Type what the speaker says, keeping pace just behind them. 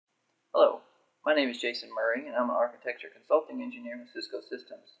Hello, my name is Jason Murray and I'm an architecture consulting engineer with Cisco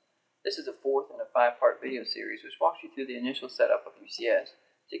Systems. This is the fourth in a 5-part video series which walks you through the initial setup of UCS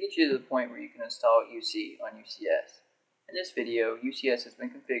to get you to the point where you can install UC on UCS. In this video, UCS has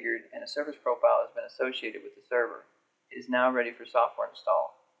been configured and a service profile has been associated with the server. It is now ready for software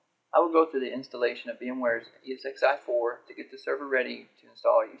install. I will go through the installation of VMware's ESXi 4 to get the server ready to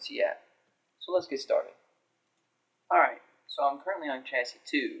install our UC app. So let's get started. Alright, so I'm currently on chassis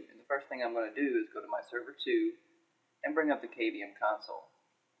 2, and the first thing I'm going to do is go to my server 2 and bring up the KVM console.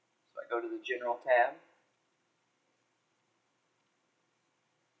 So I go to the General tab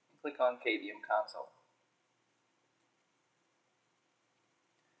and click on KVM console.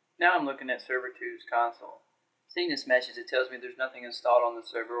 Now I'm looking at server 2's console. Seeing this message, it tells me there's nothing installed on the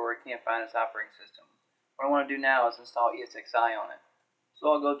server or it can't find its operating system. What I want to do now is install ESXi on it.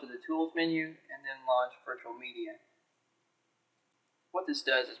 So I'll go to the Tools menu and then launch Virtual Media. What this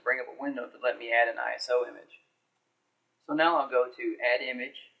does is bring up a window to let me add an ISO image. So now I'll go to Add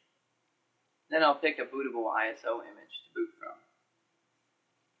Image, then I'll pick a bootable ISO image to boot from.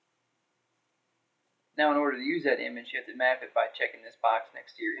 Now in order to use that image, you have to map it by checking this box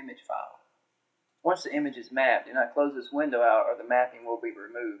next to your image file. Once the image is mapped, do not close this window out or the mapping will be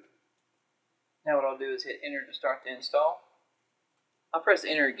removed. Now what I'll do is hit Enter to start the install. I'll press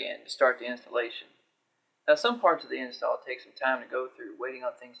Enter again to start the installation. Now some parts of the install take some time to go through, waiting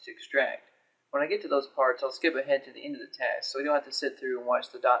on things to extract. When I get to those parts, I'll skip ahead to the end of the task so you don't have to sit through and watch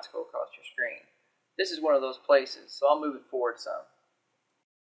the dots go across your screen. This is one of those places, so I'll move it forward some.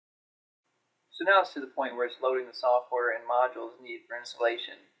 So now it's to the point where it's loading the software and modules needed for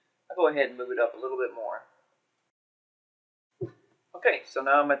installation. I'll go ahead and move it up a little bit more. Okay, so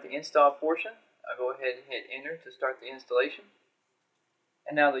now I'm at the install portion. I'll go ahead and hit Enter to start the installation.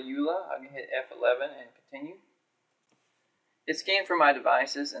 And now the EULA, I'm going to hit F11 and continue. It scanned for my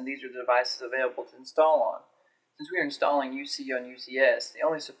devices, and these are the devices available to install on. Since we are installing UC on UCS, the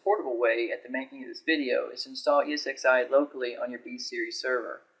only supportable way at the making of this video is to install ESXi locally on your B-Series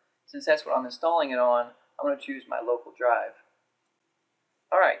server. Since that's what I'm installing it on, I'm going to choose my local drive.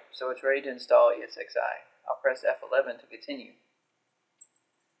 Alright, so it's ready to install ESXi. I'll press F11 to continue.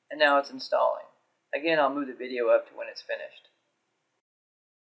 And now it's installing. Again, I'll move the video up to when it's finished.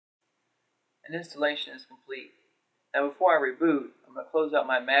 And installation is complete. Now before I reboot, I'm going to close out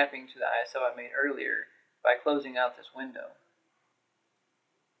my mapping to the ISO I made earlier by closing out this window.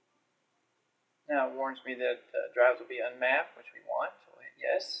 Now it warns me that drives will be unmapped, which we want, so we'll hit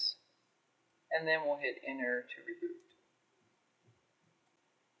yes. And then we'll hit Enter to reboot.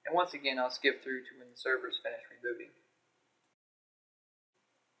 And once again, I'll skip through to when the server is finished rebooting.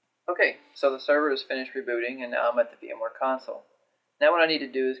 Okay, so the server is finished rebooting, and now I'm at the VMware console. Now what I need to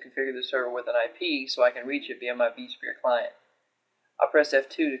do is configure the server with an IP so I can reach it via my vSphere client. I'll press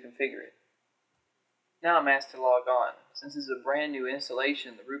F2 to configure it. Now I'm asked to log on. Since this is a brand new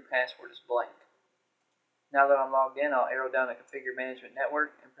installation, the root password is blank. Now that I'm logged in, I'll arrow down to Configure Management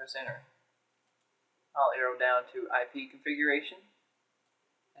Network and press Enter. I'll arrow down to IP configuration.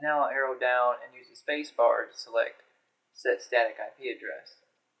 And now I'll arrow down and use the space bar to select Set Static IP Address.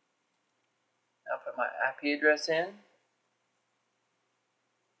 Now I'll put my IP address in.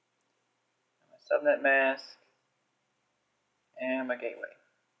 Subnet mask, and my gateway.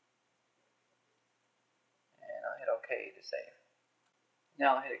 And I'll hit OK to save.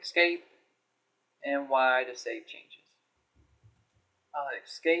 Now I'll hit Escape and Y to save changes. I'll hit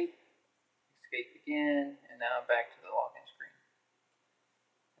Escape, Escape again, and now I'm back to the login screen.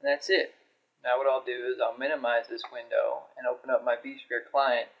 And that's it. Now what I'll do is I'll minimize this window and open up my vSphere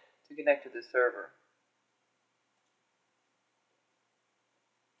client to connect to the server.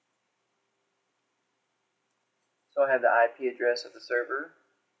 So I have the IP address of the server.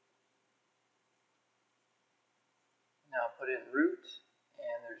 Now I'll put in root,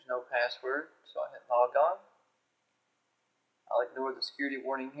 and there's no password, so I'll hit log on. I'll ignore the security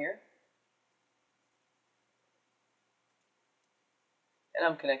warning here. And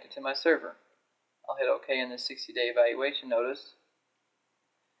I'm connected to my server. I'll hit OK in the 60-day evaluation notice.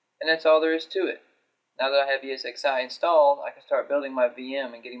 And that's all there is to it. Now that I have ESXi installed, I can start building my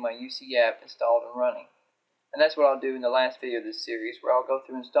VM and getting my UC app installed and running. And that's what I'll do in the last video of this series, where I'll go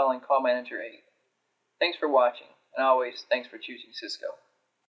through installing Call Manager 8. Thanks for watching, and always, thanks for choosing Cisco.